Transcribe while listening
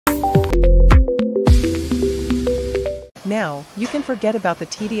Now, you can forget about the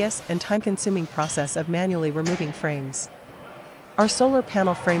tedious and time-consuming process of manually removing frames. Our solar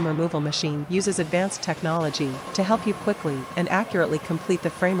panel frame removal machine uses advanced technology to help you quickly and accurately complete the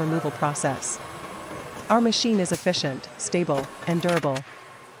frame removal process. Our machine is efficient, stable, and durable.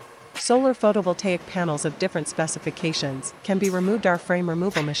 Solar photovoltaic panels of different specifications can be removed. Our frame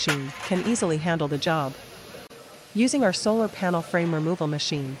removal machine can easily handle the job. Using our solar panel frame removal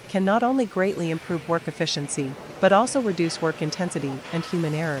machine can not only greatly improve work efficiency, but also reduce work intensity and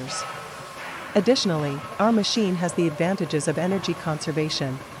human errors. Additionally, our machine has the advantages of energy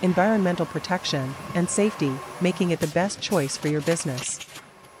conservation, environmental protection, and safety, making it the best choice for your business.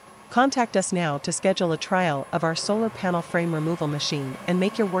 Contact us now to schedule a trial of our solar panel frame removal machine and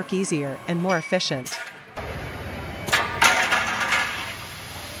make your work easier and more efficient.